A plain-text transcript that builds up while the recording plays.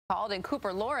Called, and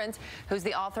Cooper Lawrence, who's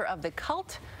the author of The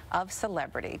Cult of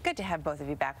Celebrity. Good to have both of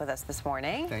you back with us this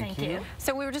morning. Thank you.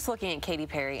 So we were just looking at Katy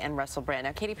Perry and Russell Brand.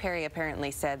 Now, Katy Perry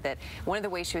apparently said that one of the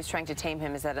ways she was trying to tame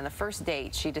him is that on the first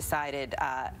date, she decided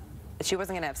that she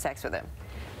wasn't going to have sex with him.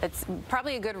 It's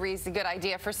probably a good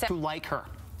idea for sex. To like her.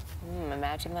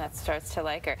 Imagine that, starts to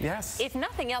like her. Yes. If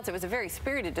nothing else, it was a very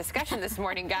spirited discussion this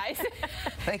morning, guys.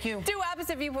 Thank you. Two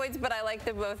opposite viewpoints, but I like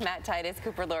them both. Matt Titus,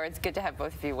 Cooper Lawrence, good to have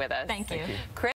both of you with us. Thank you. Chris